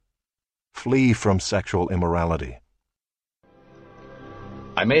Flee from sexual immorality.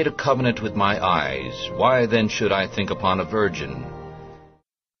 I made a covenant with my eyes. Why then should I think upon a virgin?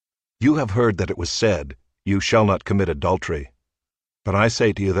 You have heard that it was said, "You shall not commit adultery." But I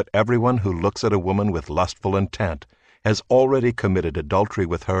say to you that everyone who looks at a woman with lustful intent has already committed adultery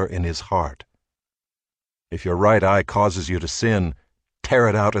with her in his heart. If your right eye causes you to sin, tear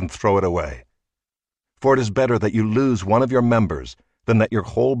it out and throw it away. For it is better that you lose one of your members than that your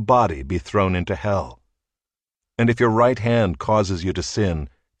whole body be thrown into hell. And if your right hand causes you to sin,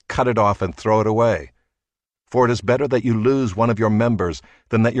 cut it off and throw it away. For it is better that you lose one of your members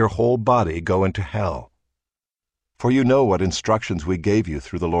than that your whole body go into hell. For you know what instructions we gave you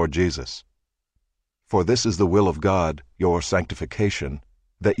through the Lord Jesus. For this is the will of God, your sanctification,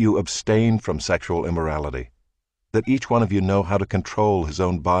 that you abstain from sexual immorality, that each one of you know how to control his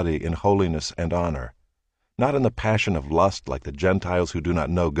own body in holiness and honor, not in the passion of lust like the Gentiles who do not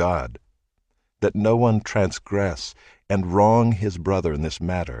know God, that no one transgress and wrong his brother in this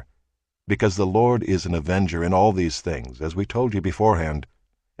matter, because the Lord is an avenger in all these things, as we told you beforehand,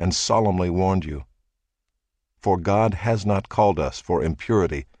 and solemnly warned you. For God has not called us for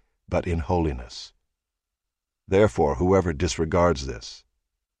impurity, but in holiness. Therefore, whoever disregards this,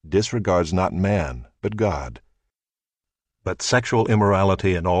 disregards not man, but God. But sexual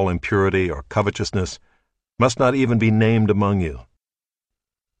immorality and all impurity or covetousness must not even be named among you.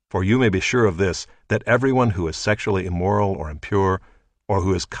 For you may be sure of this, that everyone who is sexually immoral or impure, or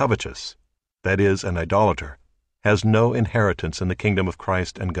who is covetous, that is, an idolater, has no inheritance in the kingdom of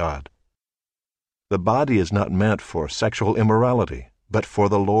Christ and God. The body is not meant for sexual immorality, but for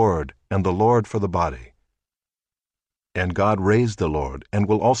the Lord, and the Lord for the body. And God raised the Lord, and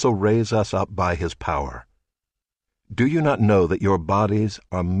will also raise us up by his power. Do you not know that your bodies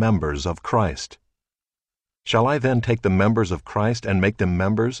are members of Christ? Shall I then take the members of Christ and make them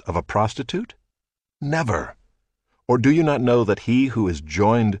members of a prostitute? Never. Or do you not know that he who is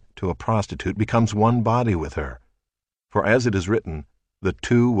joined to a prostitute becomes one body with her? For as it is written, the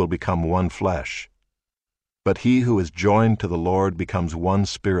two will become one flesh. But he who is joined to the Lord becomes one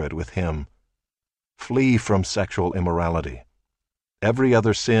spirit with him. Flee from sexual immorality. Every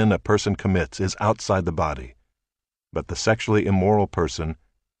other sin a person commits is outside the body, but the sexually immoral person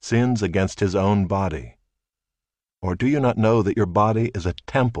sins against his own body. Or do you not know that your body is a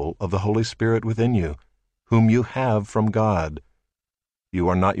temple of the Holy Spirit within you, whom you have from God? You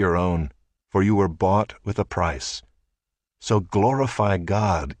are not your own, for you were bought with a price. So glorify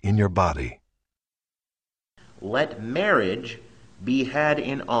God in your body. Let marriage be had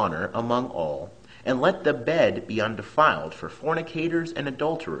in honor among all, and let the bed be undefiled, for fornicators and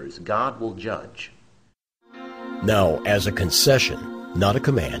adulterers God will judge. Now, as a concession, not a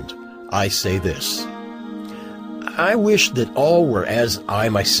command, I say this. I wish that all were as I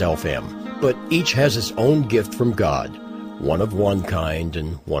myself am, but each has his own gift from God, one of one kind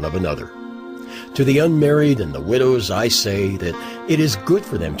and one of another. To the unmarried and the widows I say that it is good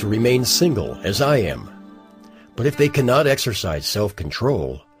for them to remain single, as I am. But if they cannot exercise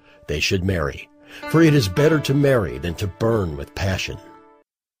self-control, they should marry, for it is better to marry than to burn with passion.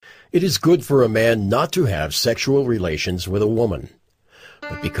 It is good for a man not to have sexual relations with a woman.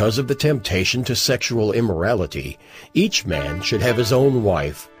 But because of the temptation to sexual immorality, each man should have his own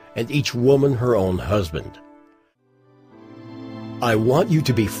wife, and each woman her own husband. I want you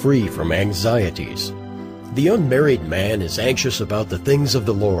to be free from anxieties. The unmarried man is anxious about the things of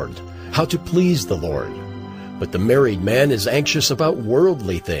the Lord, how to please the Lord. But the married man is anxious about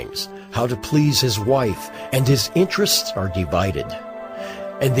worldly things, how to please his wife, and his interests are divided.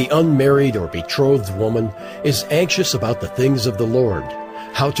 And the unmarried or betrothed woman is anxious about the things of the Lord,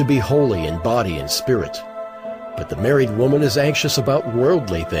 how to be holy in body and spirit. But the married woman is anxious about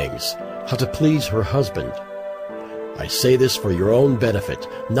worldly things, how to please her husband. I say this for your own benefit,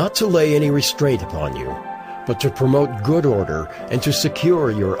 not to lay any restraint upon you, but to promote good order and to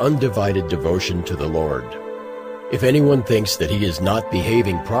secure your undivided devotion to the Lord. If anyone thinks that he is not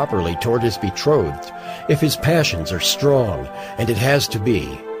behaving properly toward his betrothed, if his passions are strong, and it has to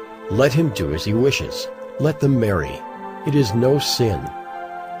be, let him do as he wishes. Let them marry. It is no sin.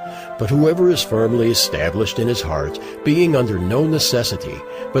 But whoever is firmly established in his heart, being under no necessity,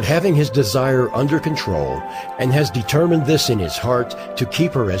 but having his desire under control, and has determined this in his heart to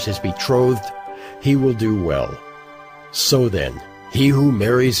keep her as his betrothed, he will do well. So then, he who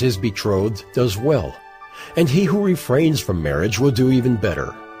marries his betrothed does well, and he who refrains from marriage will do even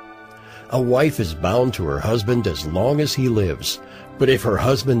better. A wife is bound to her husband as long as he lives, but if her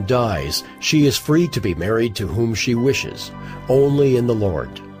husband dies, she is free to be married to whom she wishes, only in the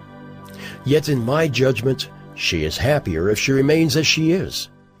Lord. Yet in my judgment, she is happier if she remains as she is.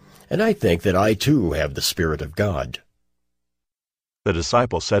 and I think that I too have the Spirit of God." The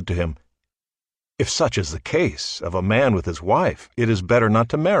disciples said to him, "If such is the case of a man with his wife, it is better not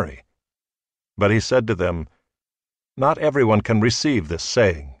to marry." But he said to them, "Not everyone can receive this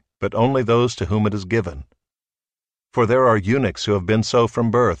saying, but only those to whom it is given. For there are eunuchs who have been so from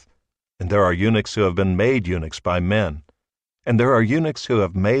birth, and there are eunuchs who have been made eunuchs by men, and there are eunuchs who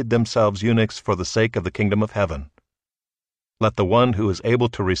have made themselves eunuchs for the sake of the kingdom of heaven. Let the one who is able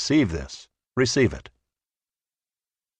to receive this receive it."